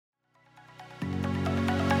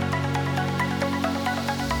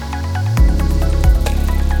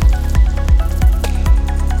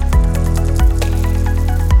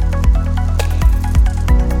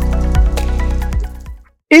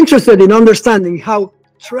Interested in understanding how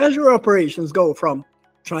treasury operations go from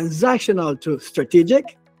transactional to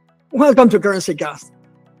strategic? Welcome to Currency Cast.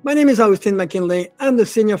 My name is Agustin McKinley. I'm the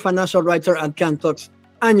senior financial writer at Cantox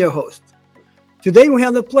and your host. Today we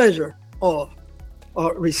have the pleasure of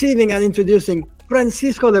receiving and introducing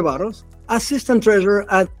Francisco de Barros, assistant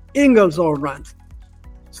treasurer at Ingersoll Rand.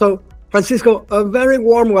 So, Francisco, a very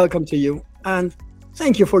warm welcome to you, and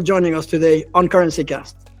thank you for joining us today on Currency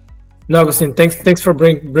Cast. No, Agustin, thanks for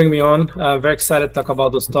bring me on. Very excited to talk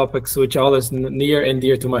about those topics, which are always near and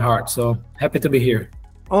dear to my heart. So happy to be here.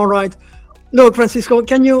 All right. Look, Francisco,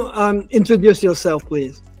 can you introduce yourself,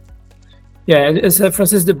 please? Yeah, it's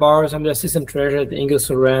Francisco de Barros. I'm the assistant treasurer at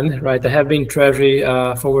Ingersoll Rand, right? I have been in Treasury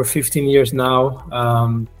for over 15 years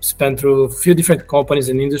now. Spent through a few different companies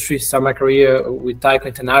and industries. Started my career with Tyco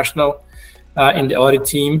International in the audit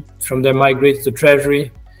team. From there, migrated to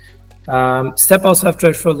Treasury. Step outside of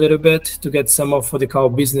Treasury for a little bit to get some of what they call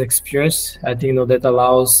business experience. I think that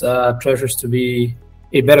allows treasurers to be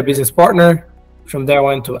a better business partner. From there, I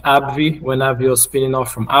went to AbbVie when AbbVie was spinning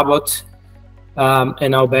off from Abbott.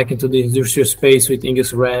 And now back into the industrial space with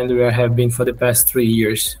Ingersoll Rand, where I have been for the past 3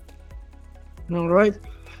 years. All right.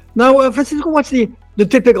 Now, Francisco, what's the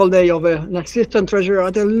typical day of an assistant treasurer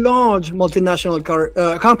at a large multinational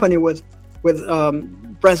company with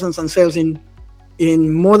presence and sales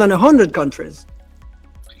in more than 100 countries?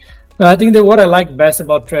 I think that what I like best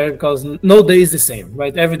about Treasury, because no day is the same,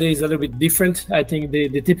 right? Every day is a little bit different. I think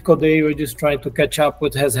the typical day, we're just trying to catch up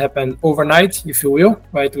what has happened overnight, if you will,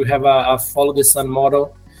 right? We have a follow the sun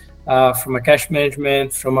model from a cash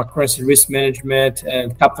management, from a currency risk management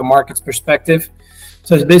and capital markets perspective.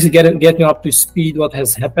 So it's basically getting up to speed what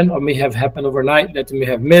has happened or may have happened overnight that you may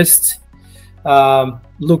have missed.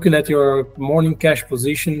 Looking at your morning cash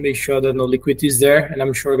position, make sure that no liquidity is there. And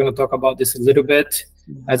I'm sure we're going to talk about this a little bit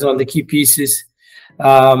as one of the key pieces.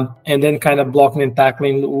 And then kind of blocking and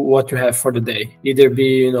tackling what you have for the day. Either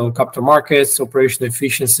be, capital markets, operational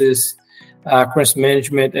efficiencies, currency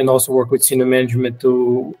management, and also work with senior management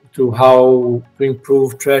to how to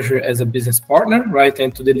improve Treasury as a business partner, right?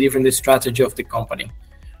 And to deliver the strategy of the company.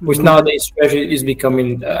 Which nowadays Treasury is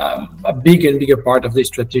becoming a bigger and bigger part of the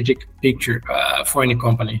strategic picture for any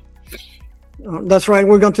company. That's right.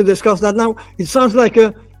 We're going to discuss that now. It sounds like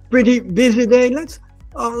a pretty busy day. Let's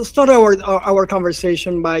start our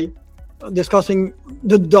conversation by discussing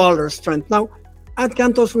the dollar strength. Now, at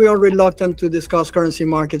Cantos, we are reluctant to discuss currency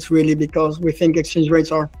markets really because we think exchange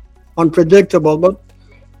rates are unpredictable. But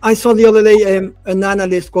I saw the other day an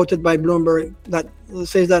analyst quoted by Bloomberg that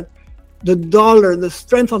says that the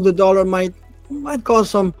strength of the dollar might cause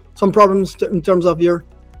some problems in terms of your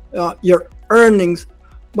earnings.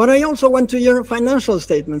 But I also went to your financial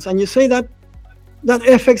statements, and you say that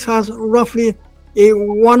FX has roughly a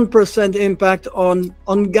 1% impact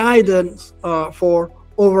on guidance for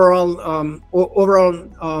overall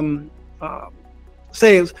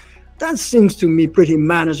sales. That seems to me pretty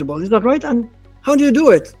manageable. Is that right? And how do you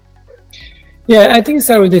do it? Yeah, I think it's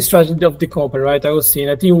with the strategy of the company, right? I was saying,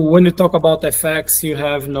 I think when you talk about FX, you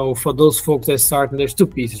have, for those folks that start, there's two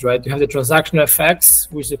pieces, right? You have the transactional FX,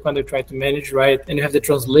 which is the kind they try to manage, right? And you have the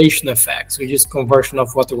translation FX, which is conversion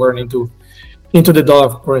of what we earn into the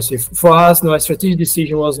dollar currency. For us, a strategic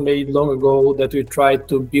decision was made long ago that we tried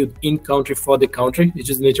to build in-country for the country,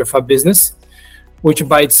 which is the nature of our business, which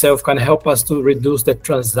by itself can help us to reduce the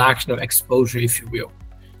transactional exposure, if you will.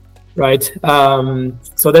 Right.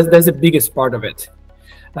 So that's the biggest part of it.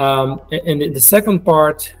 And the second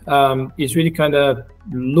part is really kind of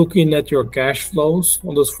looking at your cash flows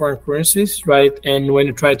on those foreign currencies, right? And when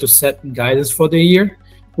you try to set guidance for the year,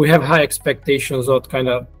 we have high expectations of kind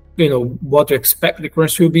of, what to expect the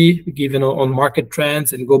currency will be given on market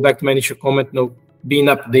trends, and go back to my initial comment, being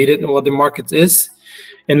updated on what the market is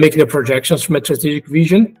and making the projections from a strategic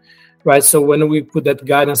vision. Right, so when we put that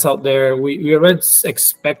guidance out there, we already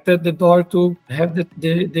expected the dollar to have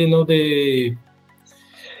the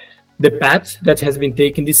path that has been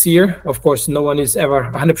taken this year. Of course, no one is ever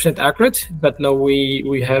 100% accurate, but now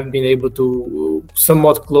we have been able to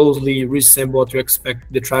somewhat closely resemble what we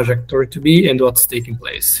expect the trajectory to be and what's taking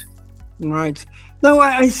place. Right. Now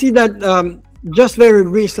I see that just very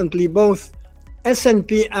recently, both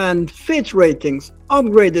S&P and Fitch ratings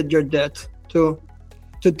upgraded your debt to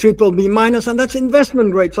BBB-, and that's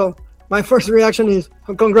investment grade. So my first reaction is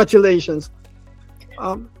congratulations.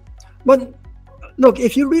 But look,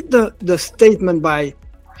 if you read the statement by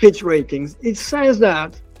Fitch Ratings, it says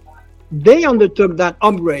that they undertook that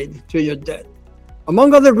upgrade to your debt,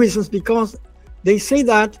 among other reasons, because they say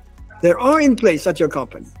that there are in place at your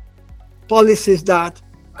company policies that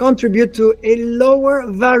contribute to a lower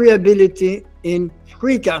variability in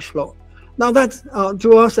free cash flow. Now that's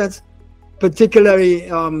to us that's particularly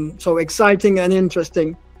so exciting and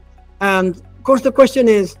interesting. And of course the question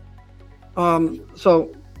is,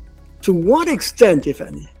 so to what extent, if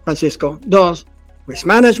any, Francisco, does risk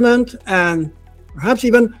management and perhaps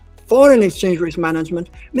even foreign exchange risk management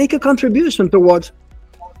make a contribution towards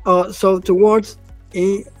towards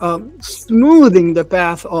a smoothing the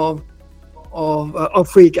path of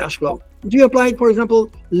free cash flow? Do you apply, for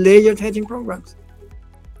example, layered hedging programs?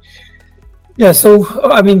 Yeah, so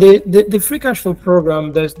I mean, the free cash flow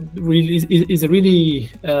program is really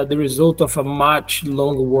the result of a much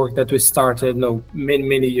longer work that we started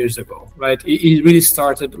many years ago, right? It really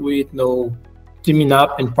started with teaming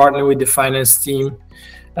up and partnering with the finance team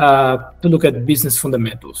to look at business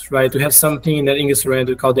fundamentals, right? We have something in the English brand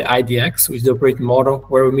we call the IDX, which is the operating model,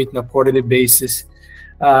 where we meet on a quarterly basis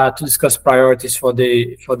to discuss priorities for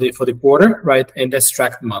the quarter, right? And that's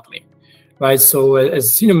tracked monthly. Right, so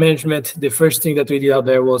as senior management, the first thing that we did out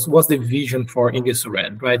there was the vision for English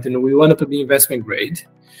Rand, right? And we wanted to be investment grade,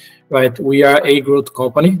 right? We are a growth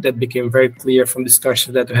company. That became very clear from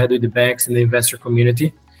discussions that we had with the banks and the investor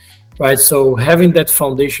community, right? So having that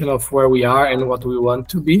foundation of where we are and what we want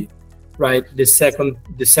to be, right? The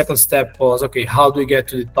second step was, okay, how do we get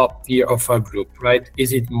to the top tier of our group, right?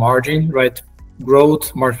 Is it margin, right?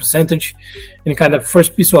 Growth, margin percentage, and kind of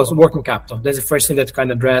first piece was working capital. That's the first thing that kind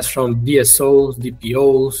of addressed from DSOs,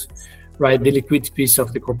 DPOs, right, the liquidity piece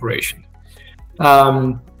of the corporation.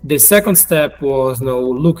 The second step was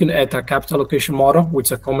looking at a capital allocation model, which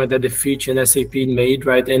is a comment that the Fitch and SAP made,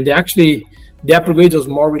 right, and the upgrade was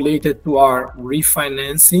more related to our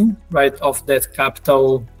refinancing, right, of that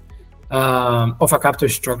capital, of a capital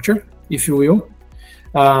structure, if you will.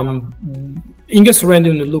 English Rand,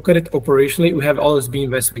 when you look at it operationally, we have always been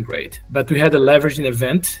investment grade, but we had a leveraging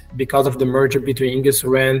event because of the merger between English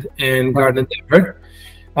Rand and Garden Denver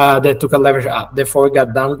that took a leverage up. Therefore, it got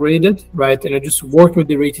downgraded, right? And I just worked with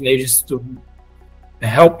the rating agencies to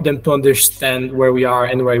help them to understand where we are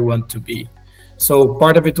and where we want to be. So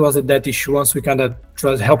part of it was a debt issuance. We kind of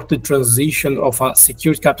helped the transition of a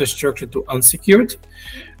secured capital structure to unsecured,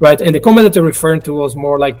 right? And the comment that you're referring to was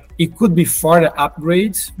more like it could be further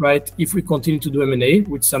upgrades, right? If we continue to do M&A,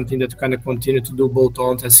 which is something that we kind of continue to do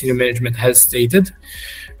bolt-ons as senior management has stated,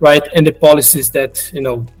 right? And the policies that,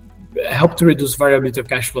 help to reduce variability of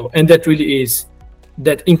cash flow. And that really is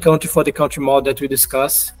that in country for the country model that we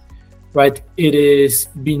discuss, right? It is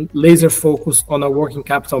being laser focused on our working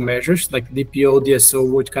capital measures like DPO, DSO,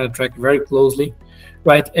 which kind of track very closely,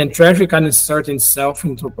 right? And Treasury kind of inserting itself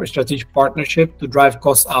into a strategic partnership to drive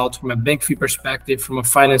costs out from a bank fee perspective, from a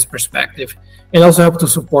finance perspective, and also help to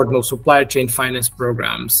support supply chain finance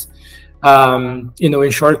programs.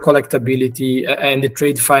 Ensure collectability and the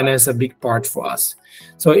trade finance a big part for us.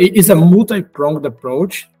 So it is a multi-pronged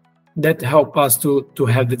approach that help us to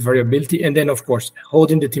have that variability, and then of course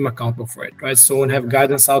holding the team accountable for it, right? So when we have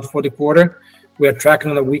guidance out for the quarter, we are tracking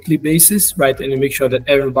on a weekly basis, right? And we make sure that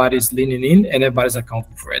everybody is leaning in and everybody's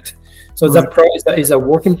accountable for it. So that is a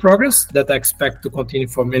work in progress that I expect to continue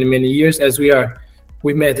for many years, as we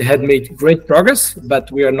had made great progress, but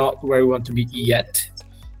we are not where we want to be yet.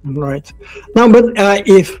 Right. Now, but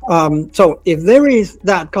if there is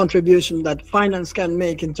that contribution that finance can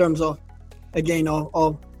make in terms of, again,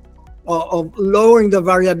 of lowering the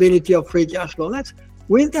variability of free cash flow, that's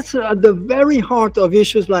at the very heart of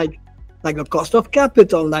issues like a cost of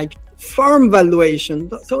capital, like firm valuation.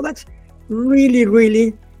 So that's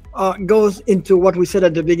really goes into what we said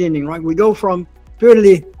at the beginning, right? We go from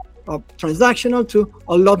purely transactional to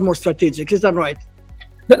a lot more strategic. Is that right?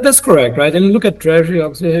 That's correct, right? And look at Treasury,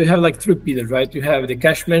 obviously, you have like three pillars, right? You have the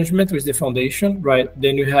cash management, which is the foundation, right?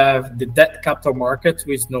 Then you have the debt capital market,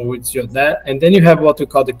 which is your debt. And then you have what we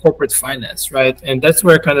call the corporate finance, right? And that's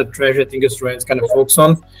where kind of Treasury, I think, is kind of focused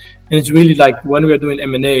on. And it's really like when we're doing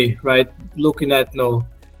M&A, right? Looking at, the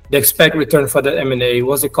expected return for that M&A,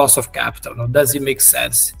 what's the cost of capital? Does it make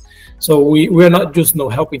sense? So we're not just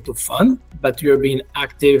helping to fund, but you're being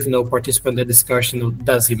active, participant in the discussion.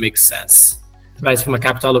 Does it make sense? Right, from a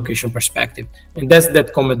capital allocation perspective, and that's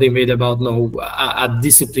that comment they made about a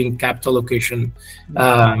disciplined capital allocation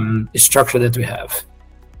structure that we have.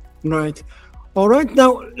 Right. All right.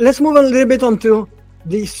 Now let's move a little bit onto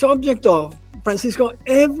the subject of, Francisco,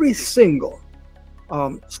 every single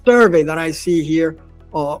survey that I see here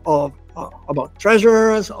about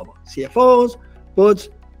treasurers, about CFOs, puts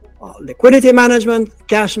liquidity management,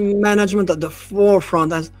 cash management at the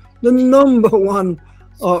forefront as the number one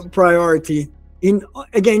priority. In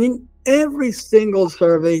every single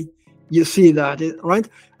survey, you see that, right?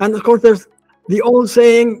 And of course, there's the old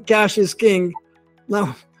saying, cash is king.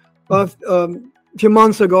 Now, few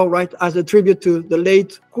months ago, right, as a tribute to the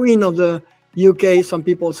late Queen of the UK, some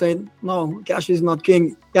people said, no, cash is not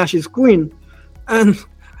king, cash is queen. And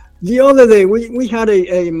the other day, we had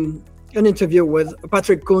an interview with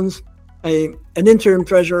Patrick Koens, an interim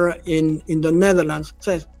treasurer in the Netherlands,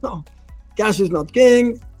 says, no, cash is not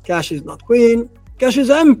king, cash is not queen, cash is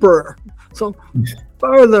emperor. So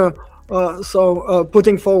further,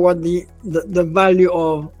 putting forward the value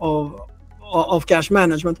of cash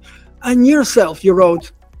management. And yourself, you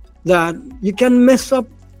wrote that you can mess up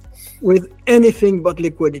with anything but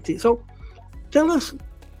liquidity. So tell us,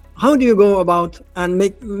 how do you go about and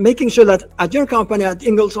making sure that at your company, at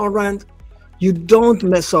Ingersoll Rand, you don't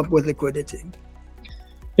mess up with liquidity?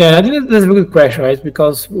 Yeah, I think that's a good question, right?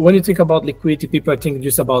 Because when you think about liquidity, people are thinking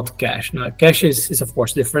just about cash. Now, cash is of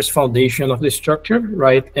course, the first foundation of the structure,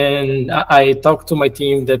 right? And I talk to my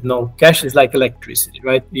team that, no, cash is like electricity,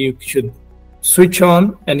 right? You should switch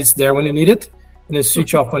on and it's there when you need it, and then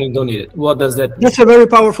switch off when you don't need it. What does that mean? That's a very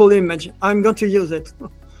powerful image. I'm going to use it.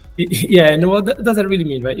 Yeah, and what does that really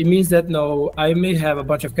mean, right? It means that, no, I may have a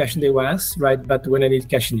bunch of cash in the US, right? But when I need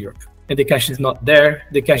cash in Europe and the cash is not there,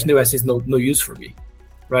 the cash in the US is no use for me,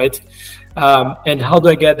 right? And how do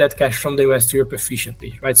I get that cash from the US to Europe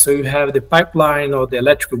efficiently, right? So you have the pipeline or the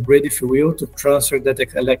electrical grid, if you will, to transfer that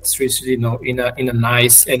electricity, in a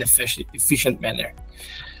nice and efficient manner.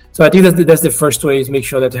 So I think that's the first way, is make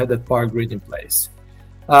sure that you have that power grid in place.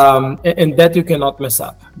 And that you cannot mess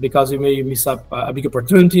up, because you may miss up a big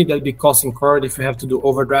opportunity. That'll be cost incurred if you have to do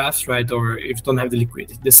overdrafts, right? Or if you don't have the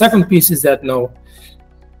liquidity. The second piece is that, no,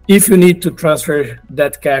 if you need to transfer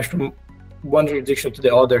that cash from one jurisdiction to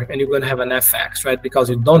the other, and you're going to have an FX, right? Because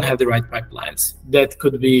you don't have the right pipelines, that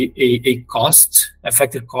could be a cost,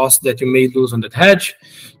 effective cost that you may lose on that hedge.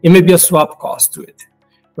 It may be a swap cost to it,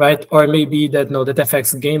 right? Or it may be that, no, that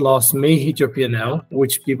FX gain loss may hit your P&L,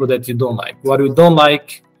 which people that you don't like. What we don't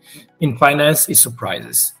like in finance is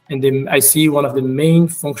surprises. And then I see one of the main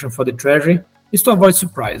functions for the Treasury is to avoid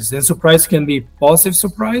surprises. And surprise can be positive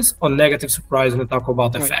surprise or negative surprise when we talk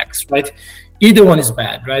about FX, right? Either one is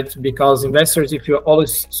bad, right? Because investors, if you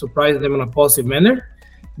always surprise them in a positive manner,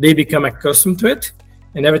 they become accustomed to it.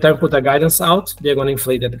 And every time you put a guidance out, they're going to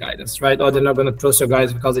inflate that guidance, right? Or they're not going to trust your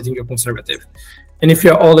guidance because they think you're conservative. And if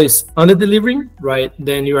you're always under-delivering, right,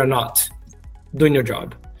 then you are not doing your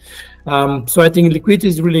job. So I think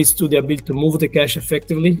liquidity relates to the ability to move the cash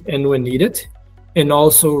effectively and when needed. And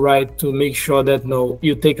also, right, to make sure that, no,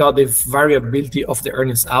 you take out the variability of the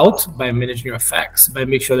earnings out by managing your FX, by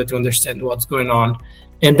making sure that you understand what's going on.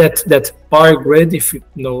 And that power grid, if you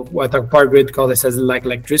know what a power grid because it says like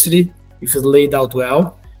electricity, if it's laid out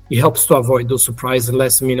well, it helps to avoid those surprises,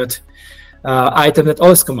 last minute items that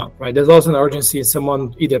always come up, right? There's also an urgency.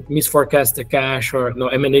 Someone either misforecast the cash or no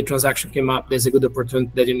M&A transaction came up. There's a good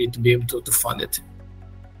opportunity that you need to be able to fund it.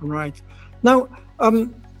 Right. Now,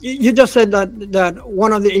 you just said that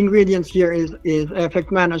one of the ingredients here is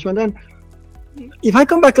FX management. And if I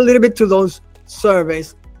come back a little bit to those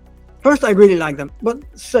surveys, first, I really like them. But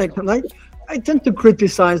second, I tend to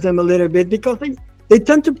criticize them a little bit because they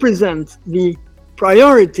tend to present the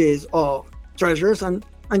priorities of treasurers. And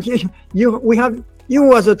we have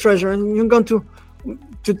you as a treasurer, and you're going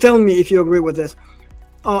to tell me if you agree with this.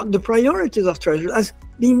 The priorities of treasurers as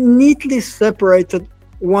being neatly separated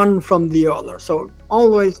one from the other. So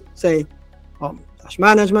always say cash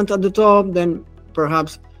management at the top, then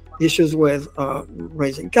perhaps issues with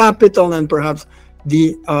raising capital, and perhaps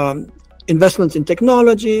the investments in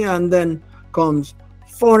technology, and then comes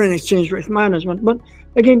foreign exchange risk management. But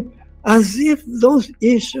again, as if those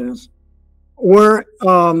issues were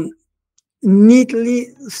neatly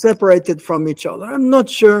separated from each other. I'm not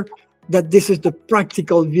sure that this is the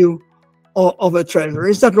practical view of a treasurer.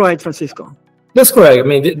 Is that right, Francisco? That's correct. I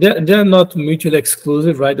mean, they're not mutually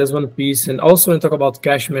exclusive, right? That's one piece. And also when you talk about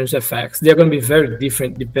cash managed FX, they're going to be very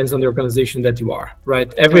different, depends on the organization that you are,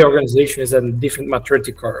 right? Every organization is at a different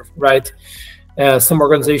maturity curve, right? Some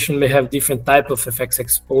organization may have different type of FX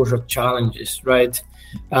exposure challenges, right?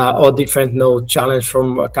 Or different challenge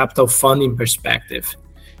from a capital funding perspective,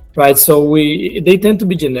 right? So they tend to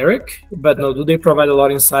be generic, but do they provide a lot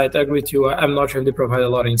of insight? I agree with you. I'm not sure they provide a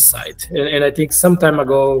lot of insight. And I think some time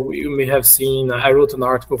ago, you may have seen, I wrote an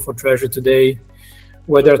article for Treasury Today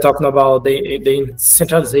where they're talking about the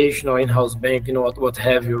centralization or in-house bank, what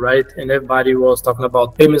have you, right? And everybody was talking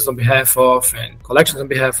about payments on behalf of and collections on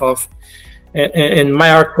behalf of. And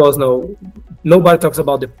my article was, nobody talks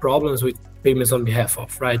about the problems with payments on behalf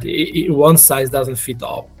of, right? One size doesn't fit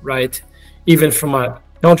all, right? Even from a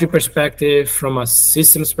country perspective, from a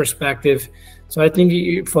systems perspective. So I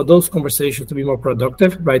think for those conversations to be more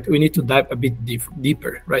productive, right, we need to dive a bit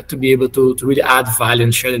deeper, right, to be able to really add value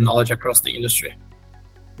and share the knowledge across the industry.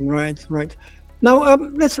 Right, right. Now,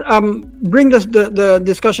 let's bring the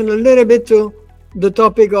discussion a little bit to the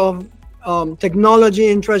topic of technology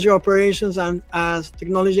in treasury operations, and as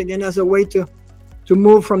technology again as a way to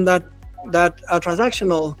move from that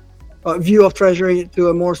transactional view of treasury to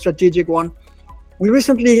a more strategic one. We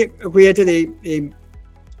recently created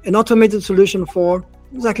an automated solution for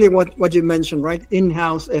exactly what you mentioned, right?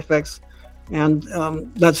 In-house FX, and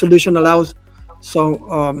that solution allows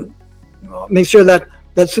make sure that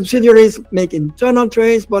subsidiaries make internal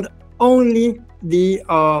trades, but only the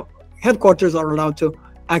headquarters are allowed to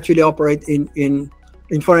actually operate in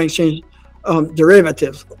foreign exchange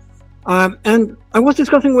derivatives. And I was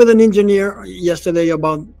discussing with an engineer yesterday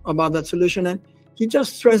about that solution, and he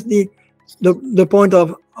just stressed the point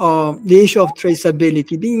of the issue of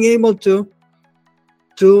traceability, being able to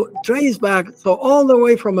trace back, so all the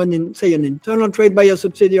way from an internal trade by a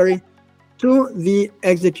subsidiary to the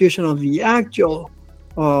execution of the actual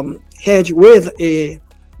hedge with a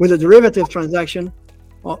derivative transaction,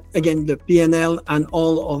 again the P&L and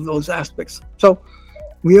all of those aspects. So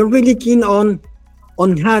we are really keen on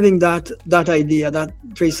having that idea, that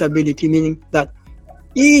traceability, meaning that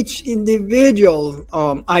each individual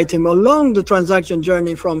item along the transaction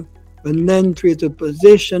journey, from an entry to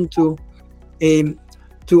position to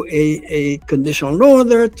a conditional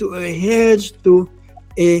order to a hedge to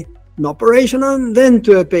an operation and then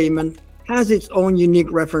to a payment, has its own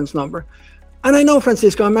unique reference number. And I know,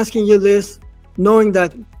 Francisco, I'm asking you this knowing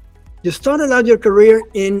that you started out your career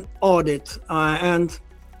in audit, and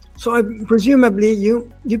so presumably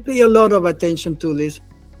you pay a lot of attention to this,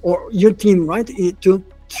 or your team, right, to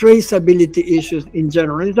traceability issues in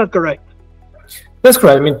general. Is that correct? That's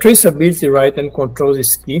correct. I mean, traceability, right, and control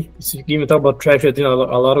is key. So you even talk about treasury, a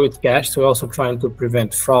lot of it cash, so we're also trying to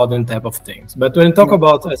prevent fraud and type of things. But when you talk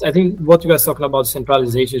about, I think what you guys talking about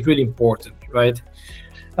centralization is really important, right?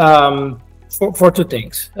 For two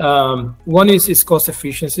things. One is cost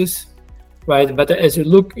efficiencies, right? But as you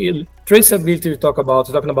look, traceability, we're talking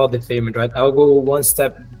about the payment, right? I'll go one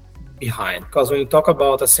step behind, because when you talk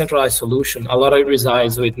about a centralized solution, a lot of it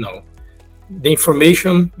resides with the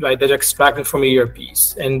information, right, that are extracted from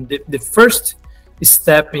ERPs. And the first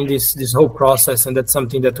step in this whole process, and that's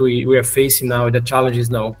something that we are facing now, the challenge is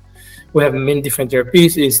we have many different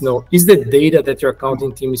ERPs, is the data that your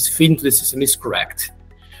accounting team is feeding to the system is correct,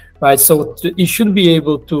 right? So you should be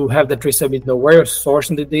able to have the traceability, know where you're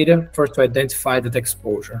sourcing the data, first to identify that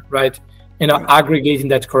exposure, right? And aggregating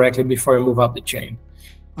that correctly before you move up the chain.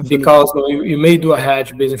 Absolutely. Because you may do a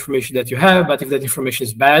hedge based on information that you have, but if that information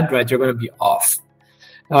is bad, right, you're going to be off.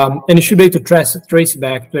 And you should be able to trace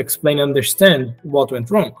back to explain and understand what went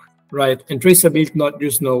wrong, right? And traceability, not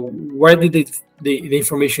just know where did the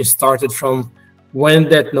information started from, when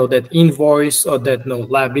that invoice or that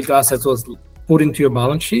liability asset was put into your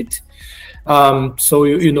balance sheet. So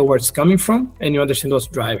you know where it's coming from and you understand what's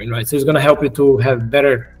driving, right? So it's going to help you to have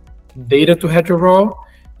better data to hedge overall.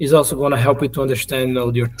 Is also going to help you to understand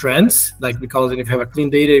your trends, because if you have a clean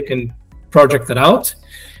data, you can project it out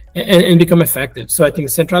and become effective. So I think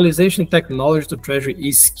centralization technology to treasury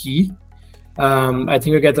is key. I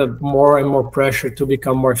think we get more and more pressure to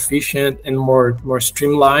become more efficient and more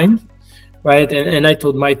streamlined, right? And I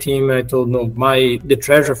told my team, the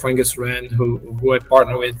treasurer for Angus Rand, who I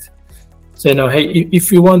partner with, say, hey,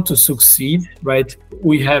 if you want to succeed, right,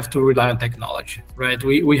 we have to rely on technology, right?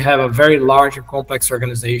 We have a very large and complex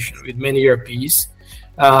organization with many ERPs.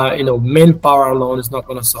 Manpower alone is not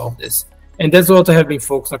going to solve this. And that's what I have been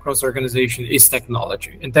focused across the organization is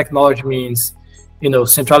technology. And technology means,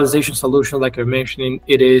 centralization solution, like you're mentioning,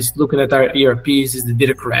 it is looking at our ERPs, is the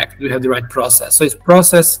data correct? Do we have the right process? So it's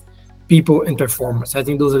process, people, and performance. I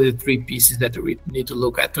think those are the three pieces that we need to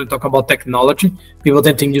look at. When we talk about technology, people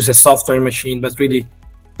tend to use a software machine, but really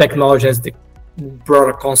technology has the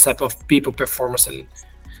broader concept of people, performance,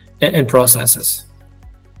 and processes.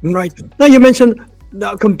 Right. Now you mentioned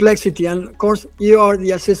the complexity, and of course you are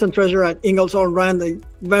the assistant treasurer at Ingersoll Rand, a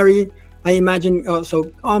very, I imagine,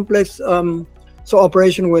 so complex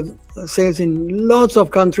operation with sales in lots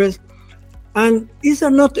of countries. And is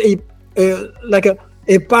there not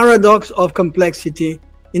a paradox of complexity,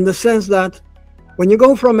 in the sense that when you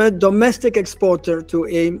go from a domestic exporter to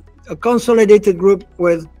a consolidated group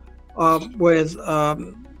with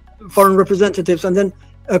foreign representatives, and then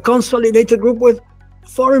a consolidated group with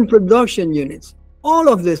foreign production units, all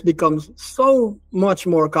of this becomes so much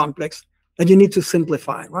more complex that you need to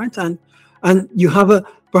simplify, right? And and you have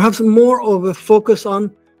perhaps more of a focus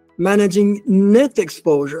on managing net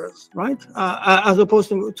exposures, right? As opposed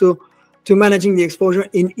to managing the exposure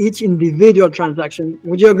in each individual transaction.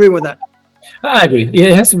 Would you agree with that? I agree.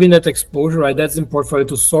 It has to be net exposure, right? That's important for you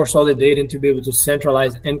to source all the data and to be able to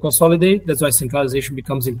centralize and consolidate. That's why centralization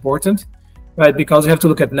becomes important, right? Because you have to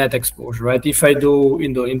look at net exposure, right? If I do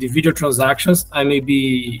individual transactions, I may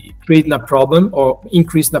be creating a problem or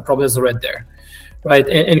increasing a problem that's already there, right?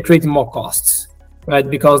 And creating more costs, right?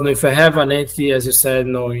 Because if I have an entity, as you said,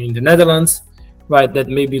 in the Netherlands, right, that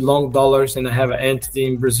may be long dollars, and I have an entity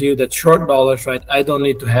in Brazil that's short dollars, right? I don't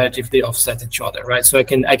need to hedge if they offset each other, right? So I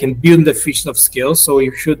can build the efficiency of scale. So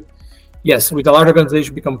you should, yes, with a large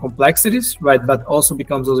organization become complexities, right? But also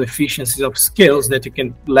becomes those efficiencies of scales that you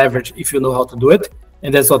can leverage if you know how to do it.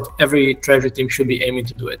 And that's what every treasury team should be aiming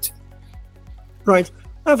to do it. Right.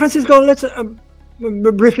 Francisco, let's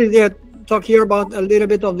briefly talk here about a little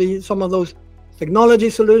bit of some of those technology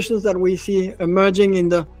solutions that we see emerging in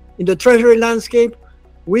the treasury landscape.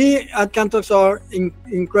 We at Cantox are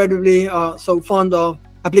incredibly so fond of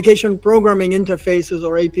application programming interfaces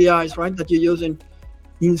or APIs, right? That you use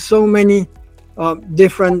in so many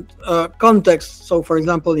different contexts. So, for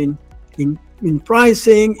example, in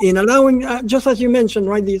pricing, in allowing, just as you mentioned,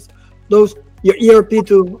 right? Your ERP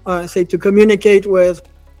to communicate with,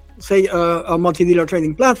 say, a multi-dealer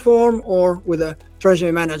trading platform, or with a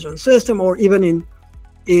treasury management system, or even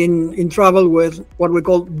in travel with what we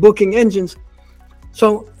call booking engines.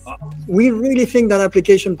 So we really think that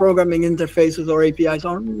application programming interfaces or APIs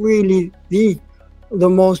are really the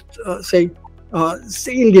most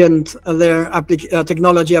salient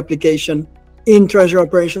technology application in treasury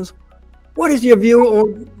operations. What is your view,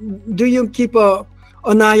 or do you keep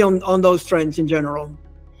an eye on those trends in general?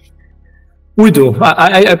 We do.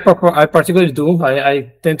 I particularly do.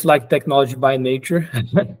 I tend to like technology by nature.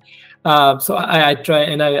 So I try,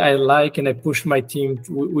 and I like, and I push my team.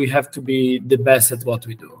 We have to be the best at what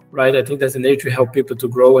we do, right? I think that's the nature to help people to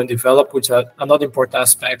grow and develop, which are another important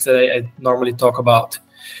aspects that I normally talk about.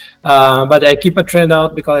 But I keep a trend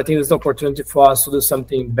out because I think there's an opportunity for us to do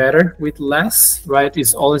something better with less, right?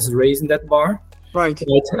 It's always raising that bar. Right.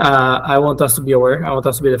 But, I want us to be aware. I want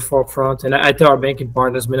us to be at the forefront. And I tell our banking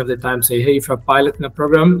partners many of the time, say, hey, if you're piloting a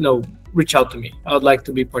program, reach out to me. I would like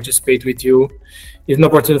to participate with you. It's an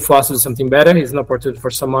opportunity for us to do something better. It's an opportunity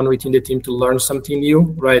for someone within the team to learn something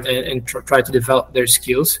new, right? And try to develop their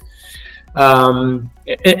skills.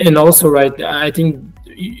 And also, right, I think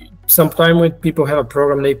sometimes when people have a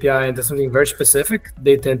program, an API, and there's something very specific,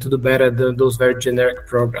 they tend to do better than those very generic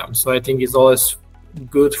programs. So I think it's always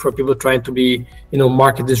good for people trying to be,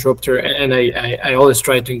 market disruptor. And I always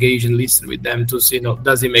try to engage and listen with them to see,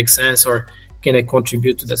 does it make sense, or can I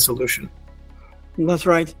contribute to that solution? That's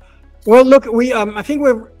right. Well, look, I think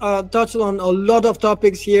we've touched on a lot of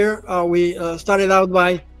topics here. We started out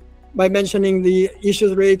by mentioning the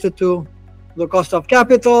issues related to the cost of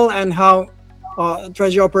capital and how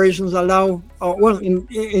treasury operations allow,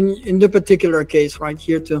 in the particular case right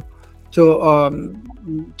here, to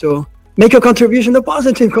make a contribution, a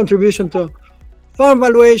positive contribution to firm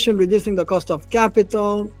valuation, reducing the cost of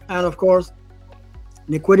capital, and of course,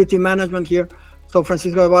 liquidity management here. So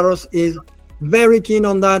Francisco Barros is very keen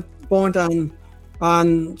on that point, and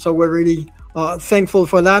so we're really thankful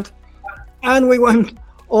for that. And we went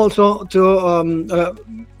also to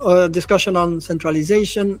a discussion on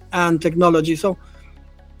centralization and technology. So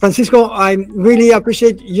Francisco, I really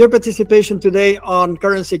appreciate your participation today on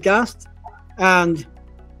Currency Cast. And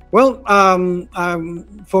well,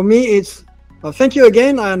 for me, it's thank you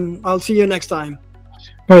again, and I'll see you next time.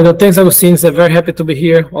 All right, thanks, Agustin. I'm very happy to be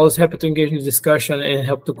here. Always happy to engage in the discussion and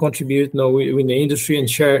help to contribute in the industry and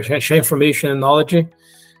share information and knowledge.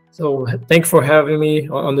 So thanks for having me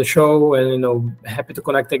on the show, and happy to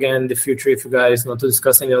connect again in the future if you guys want to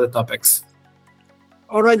discuss any other topics.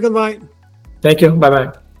 All right, goodbye. Thank you.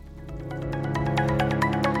 Bye-bye.